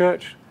modest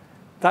church.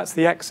 That's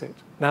the exit.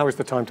 Now is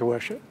the time to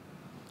worship.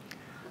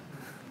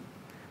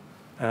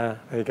 There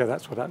you go.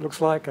 That's what that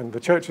looks like. And the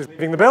church is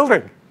leaving the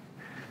building.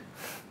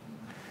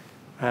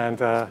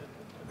 And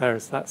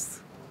it's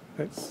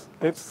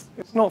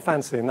not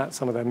fancy, and that's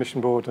some of their mission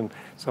board and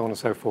so on and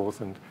so forth.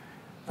 And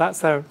that's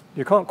their.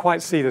 You can't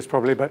quite see this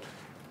probably, but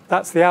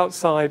that's the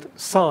outside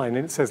sign,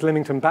 and it says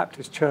Lymington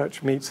Baptist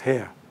Church meets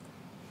here.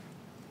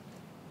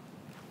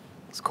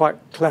 It's quite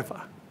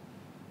clever.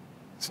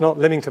 It's not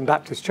Lymington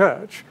Baptist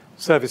Church,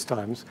 service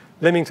times,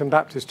 Lymington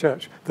Baptist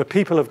Church. The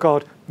people of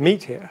God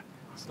meet here.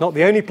 It's not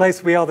the only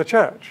place we are the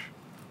church.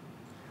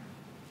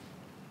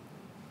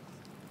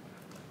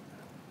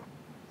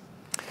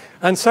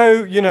 And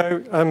so, you know,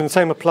 the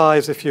same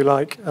applies, if you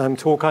like,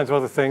 to all kinds of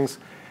other things.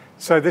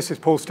 So this is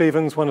Paul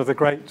Stevens, one of the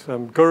great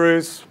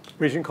gurus,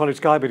 Regent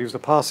College guy, but he was a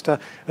pastor.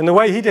 And the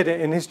way he did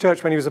it in his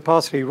church when he was a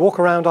pastor, he'd walk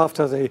around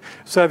after the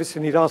service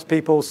and he'd ask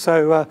people,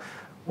 so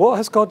what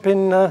has God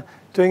been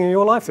doing in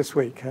your life this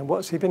week? And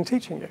what's he been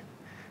teaching you?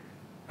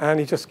 And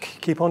he just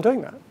keep on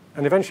doing that.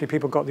 And eventually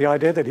people got the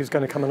idea that he was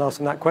going to come and ask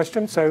them that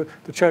question, so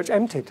the church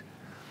emptied.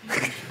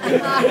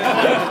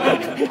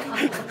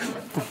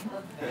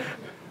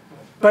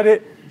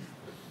 But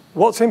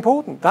what's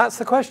important? That's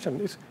the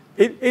question.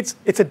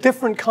 It's a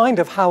different kind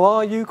of how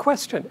are you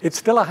question. It's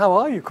still a how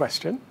are you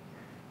question,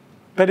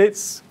 but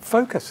it's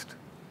focused.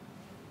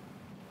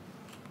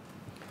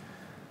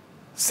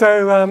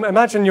 So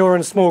imagine you're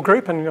in a small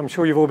group, and I'm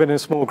sure you've all been in a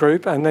small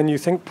group, and then you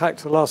think back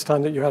to the last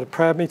time that you had a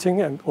prayer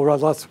meeting,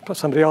 or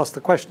somebody asked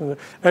the question that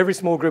every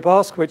small group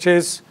asks, which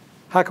is,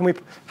 how can we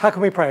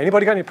pray?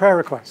 Anybody got any prayer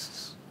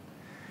requests?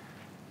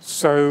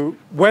 So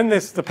when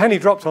the penny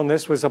dropped on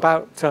this was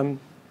about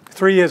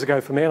 3 years ago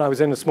for me, and I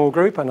was in a small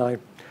group, and I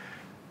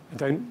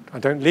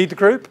don't lead the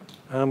group,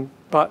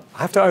 but I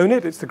have to own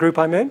it. It's the group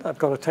I'm in. I've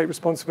got to take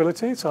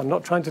responsibility. So I'm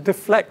not trying to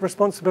deflect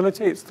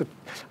responsibility. I'm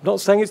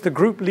not saying it's the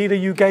group leader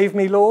you gave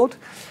me, Lord.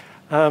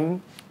 So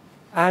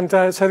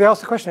they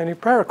asked the question, any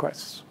prayer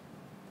requests?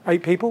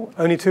 8 people,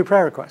 only 2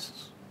 prayer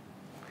requests.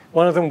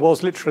 One of them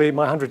was literally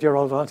my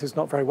 100-year-old aunt is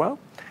not very well,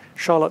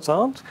 Charlotte's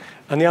aunt,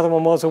 and the other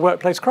one was a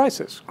workplace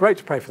crisis. Great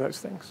to pray for those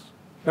things.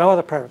 No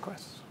other prayer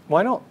requests.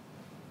 Why not?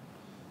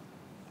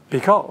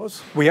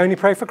 Because we only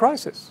pray for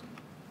crisis.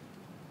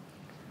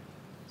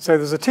 So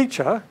there's a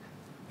teacher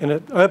in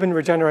an urban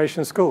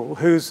regeneration school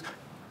who's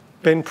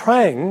been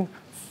praying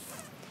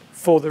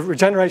for the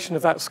regeneration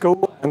of that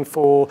school and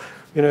for,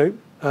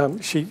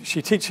 she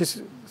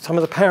teaches some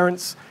of the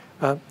parents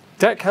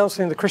debt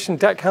counseling, the Christian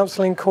debt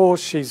counseling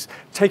course. She's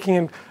taking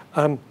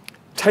him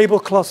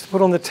tablecloths to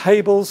put on the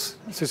tables.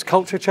 This is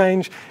culture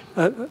change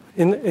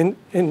in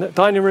the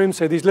dining room.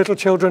 So these little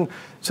children,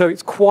 so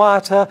it's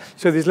quieter.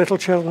 So these little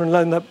children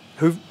learn that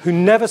who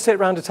never sit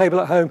around a table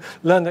at home,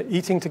 learn that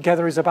eating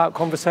together is about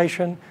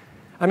conversation.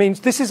 I mean,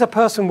 this is a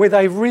person with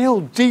a real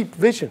deep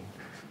vision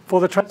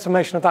for the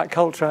transformation of that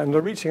culture and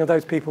the reaching of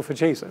those people for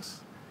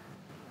Jesus.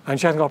 And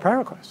she hasn't got a prayer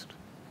request.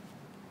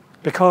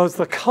 Because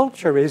the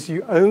culture is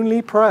you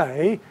only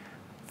pray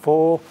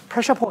for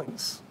pressure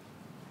points.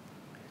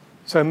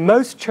 So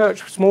most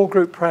church small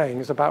group praying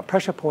is about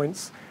pressure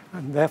points,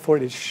 and therefore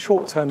it is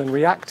short-term and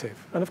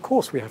reactive. And of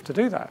course we have to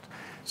do that.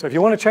 So if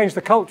you want to change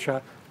the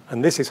culture,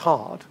 and this is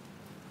hard,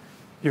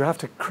 you have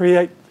to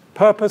create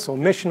purpose or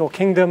mission or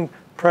kingdom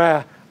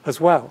prayer as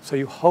well. So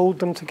you hold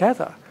them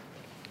together.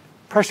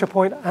 Pressure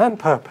point and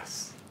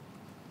purpose.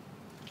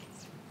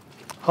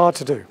 Hard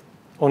to do.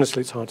 Honestly,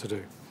 it's hard to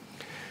do.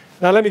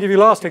 Now let me give you a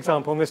last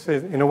example, and this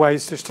in a way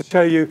is just to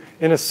show you,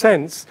 in a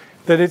sense,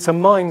 that it's a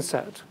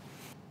mindset.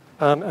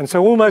 And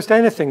so almost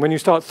anything, when you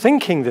start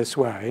thinking this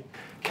way,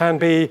 can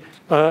be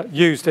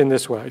used in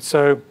this way.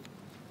 So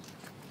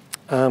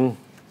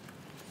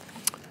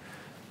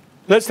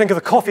let's think of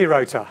the coffee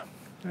rota.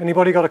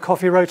 Anybody got a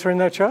coffee rota in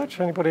their church?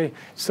 Anybody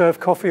serve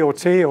coffee or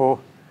tea or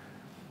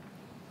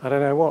I don't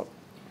know what?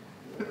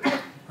 I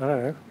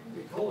don't know.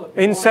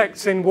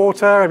 Insects in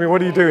water? I mean, what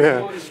do you do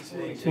here?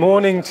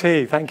 Morning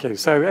tea, thank you.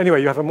 So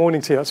anyway, you have a morning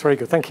tea. That's very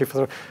good. Thank you for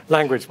the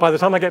language. By the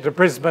time I get to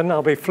Brisbane,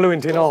 I'll be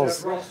fluent in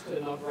Oz.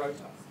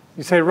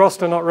 You say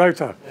roster, not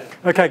rota.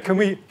 Yeah. Okay,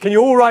 can you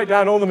all write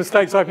down all the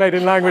mistakes I've made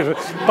in language?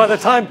 By the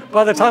time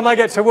I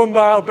get to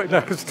Toowoomba, no,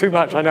 it's too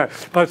much, I know.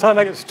 By the time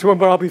I get to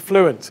Toowoomba, I'll be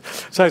fluent.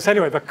 So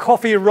anyway, the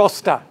coffee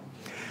roster.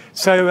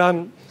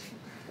 So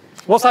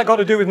what's that got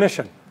to do with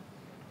mission?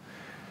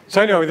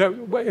 So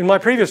anyway, in my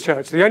previous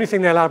church, the only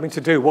thing they allowed me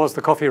to do was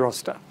the coffee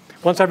roster.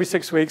 Once every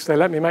 6 weeks, they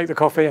let me make the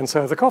coffee and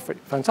serve the coffee.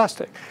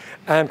 Fantastic.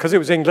 And because it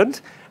was England,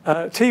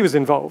 tea was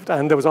involved.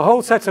 And there was a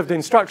whole set of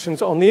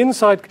instructions on the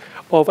inside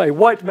of a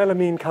white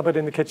melamine cupboard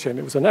in the kitchen.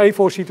 It was an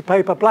A4 sheet of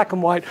paper, black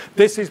and white.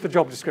 This is the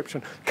job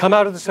description. Come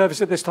out of the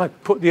service at this time,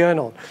 put the urn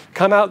on.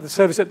 Come out of the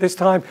service at this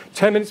time,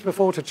 10 minutes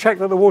before to check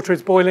that the water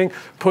is boiling.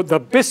 Put the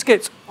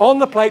biscuits on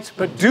the plates,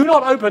 but do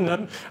not open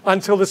them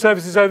until the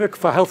service is over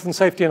for health and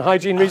safety and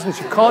hygiene reasons.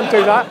 You can't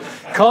do that.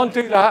 Can't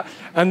do that.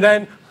 And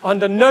then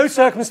under no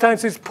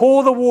circumstances,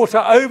 pour the water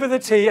over the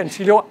tea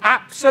until you're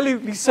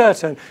absolutely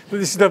certain that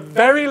this is the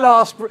very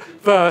last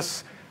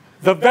verse,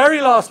 the very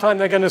last time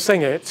they're going to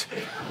sing it,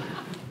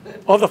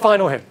 of the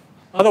final hymn.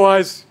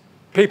 Otherwise,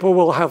 people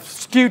will have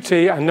stew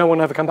tea and no one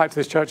will ever come back to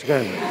this church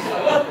again.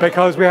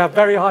 Because we have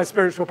very high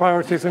spiritual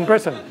priorities in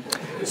Britain.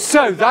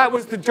 So that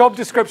was the job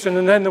description,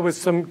 and then there was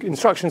some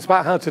instructions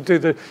about how to do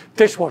the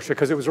dishwasher,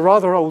 because it was a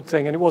rather old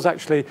thing, and it was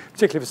actually,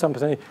 particularly for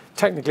somebody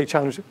technically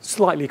challenged,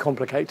 slightly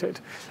complicated.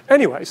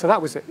 Anyway, so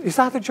that was it. Is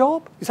that the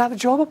job? Is that the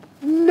job?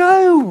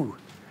 No!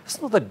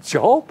 That's not the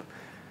job.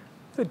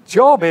 The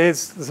job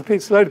is,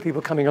 there's a load of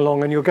people coming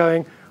along, and you're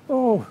going,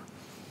 oh,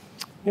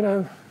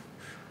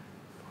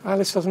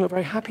 Alice doesn't look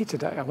very happy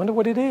today. I wonder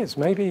what it is.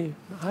 Maybe,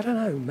 I don't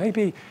know,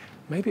 maybe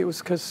it was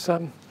because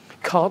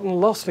Carlton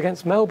lost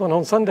against Melbourne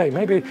on Sunday.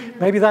 Maybe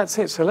that's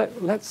it. So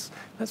let's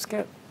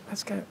get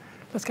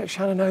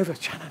Shannon over.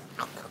 Shannon,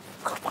 go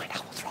find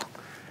out what's wrong.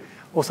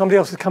 Or somebody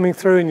else is coming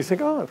through, and you think,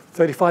 oh,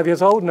 35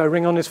 years old, no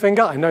ring on his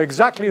finger. I know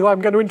exactly who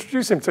I'm going to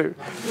introduce him to.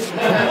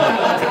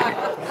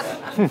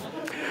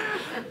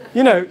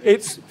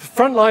 It's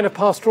front line of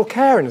pastoral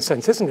care in a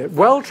sense, isn't it?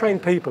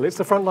 Well-trained people, it's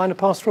the front line of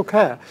pastoral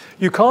care.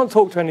 You can't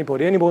talk to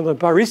anybody any more than a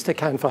barista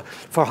can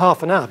for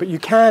half an hour, but you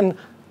can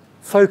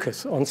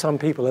focus on some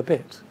people a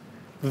bit.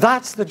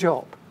 That's the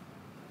job.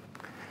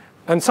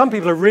 And some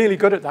people are really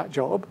good at that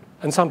job,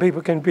 and some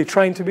people can be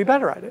trained to be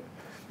better at it.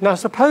 Now,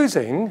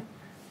 supposing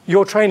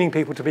you're training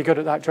people to be good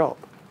at that job,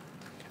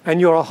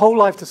 and you're a whole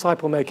life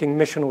disciple-making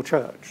missional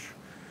church.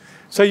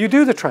 So you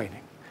do the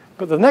training,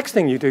 But the next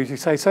thing you do is you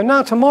say, so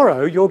now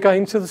tomorrow you're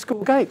going to the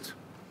school gate.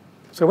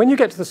 So when you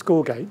get to the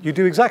school gate, you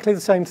do exactly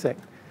the same thing.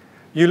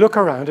 You look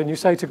around and you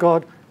say to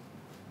God,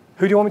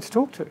 who do you want me to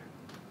talk to?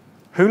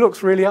 Who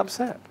looks really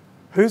upset?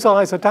 Whose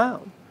eyes are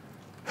down?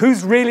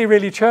 Who's really,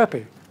 really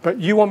chirpy? But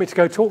you want me to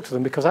go talk to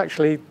them because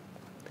actually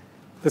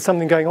there's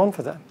something going on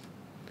for them.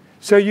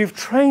 So you've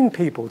trained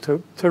people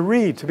to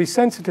read, to be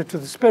sensitive to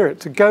the Spirit,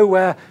 to go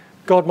where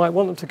God might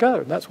want them to go.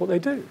 And that's what they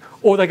do.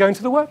 Or they go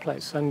into the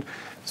workplace. And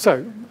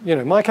so,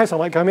 in my case, I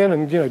might come in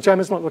and,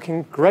 Gemma's not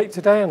looking great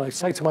today. And I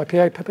say to my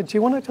PA, Pippa, do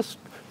you want to just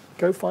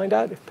go find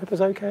out if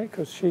Pippa's okay?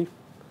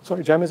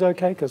 Gemma's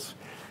okay? Because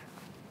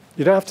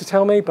you don't have to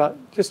tell me, but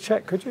just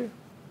check, could you?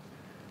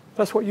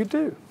 That's what you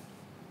do.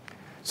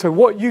 So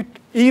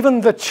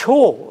even the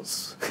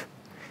chores,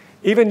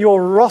 even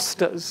your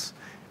rosters,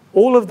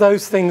 all of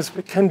those things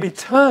can be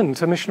turned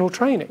to missional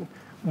training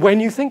when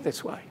you think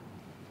this way.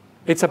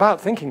 It's about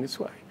thinking this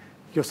way.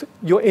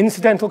 Your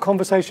incidental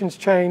conversations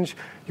change,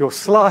 your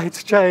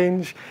slides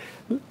change,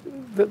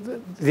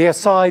 the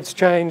asides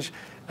change,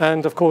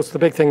 and of course the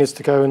big thing is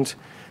to go and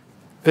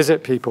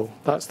visit people.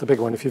 That's the big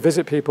one. If you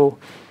visit people,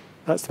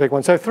 that's the big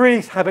one. So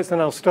 3 habits,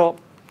 then I'll stop.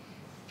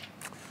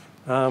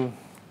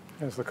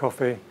 There's the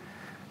coffee.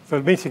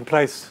 The meeting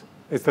place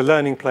is the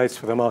learning place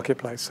for the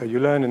marketplace. So you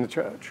learn in the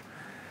church.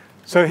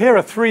 So here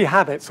are 3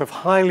 habits of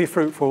highly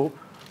fruitful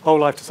whole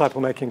life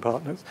disciple-making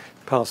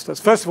pastors.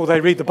 First of all,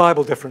 they read the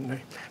Bible differently.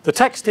 The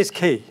text is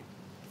key.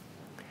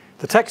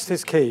 The text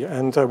is key.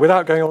 And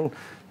without going on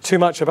too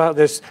much about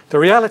this, the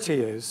reality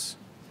is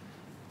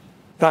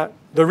that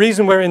the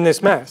reason we're in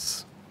this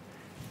mess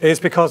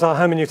is because our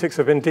hermeneutics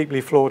have been deeply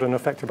flawed and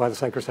affected by the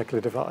sacred-secular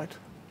divide.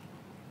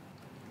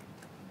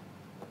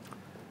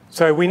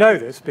 So we know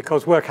this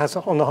because work has,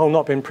 on the whole,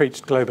 not been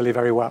preached globally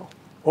very well,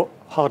 or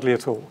hardly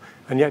at all.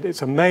 And yet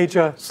it's a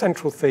major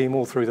central theme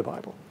all through the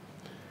Bible.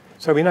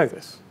 So we know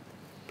this.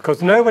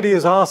 Because nobody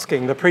is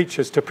asking the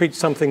preachers to preach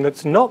something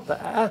that's not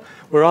there.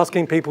 We're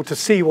asking people to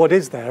see what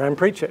is there and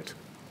preach it.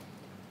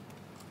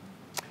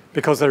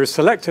 Because there is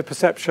selective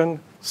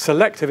perception,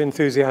 selective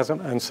enthusiasm,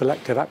 and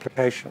selective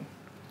application.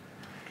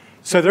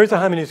 So there is a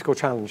hermeneutical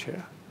challenge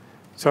here.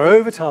 So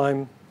over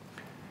time,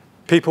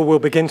 people will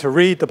begin to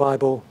read the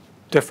Bible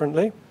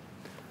differently,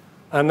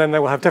 and then they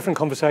will have different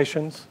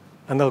conversations,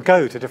 and they'll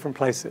go to different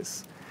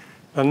places.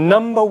 The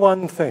number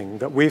one thing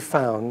that we've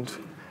found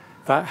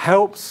that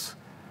helps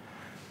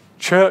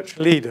church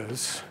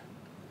leaders,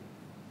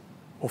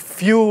 or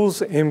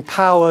fuels,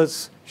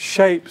 empowers,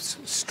 shapes,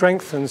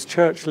 strengthens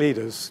church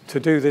leaders to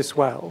do this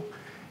well,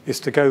 is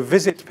to go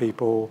visit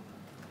people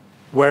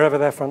wherever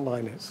their front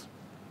line is.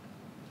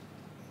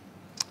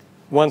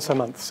 Once a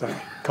month, say.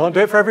 Can't do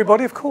it for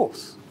everybody, of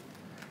course.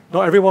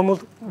 Not everyone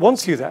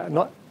wants you there.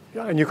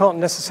 And you can't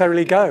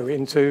necessarily go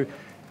into,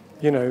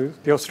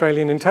 the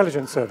Australian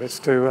intelligence service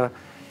to,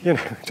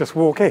 just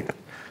walk in.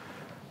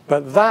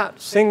 But that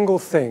single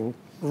thing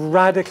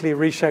radically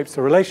reshapes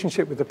the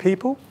relationship with the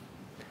people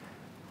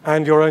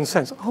and your own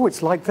sense. Oh,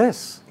 it's like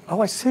this.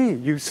 Oh, I see.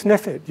 You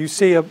sniff it. You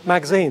see a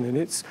magazine and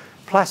it's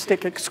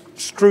Plastic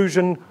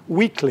Extrusion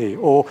Weekly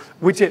or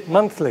Widget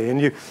Monthly,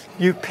 and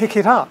you pick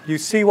it up. You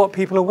see what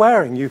people are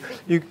wearing.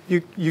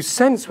 You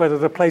sense whether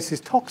the place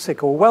is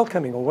toxic or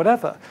welcoming or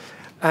whatever.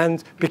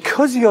 And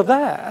because you're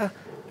there,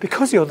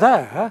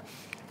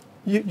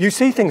 you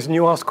see things and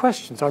you ask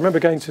questions. I remember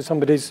going to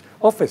somebody's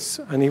office,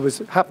 and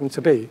happened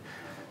to be,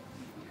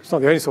 it's not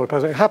the only sort of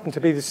person, it happened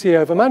to be the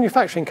CEO of a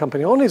manufacturing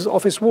company. On his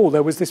office wall,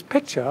 there was this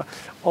picture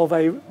of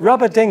a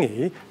rubber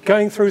dinghy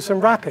going through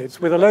some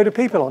rapids with a load of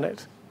people on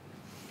it.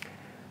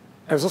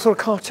 It was a sort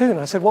of cartoon.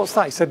 I said, what's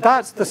that? He said,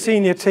 that's the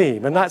senior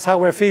team, and that's how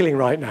we're feeling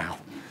right now.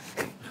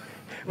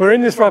 We're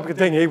in this rubber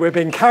dinghy, we're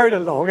being carried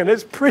along, and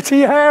it's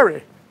pretty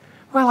hairy.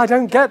 Well, I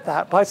don't get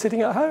that by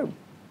sitting at home.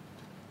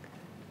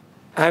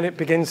 And it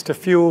begins to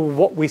fuel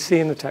what we see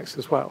in the text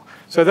as well.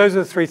 So those are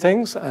the 3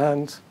 things,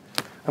 and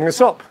I'm going to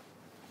stop.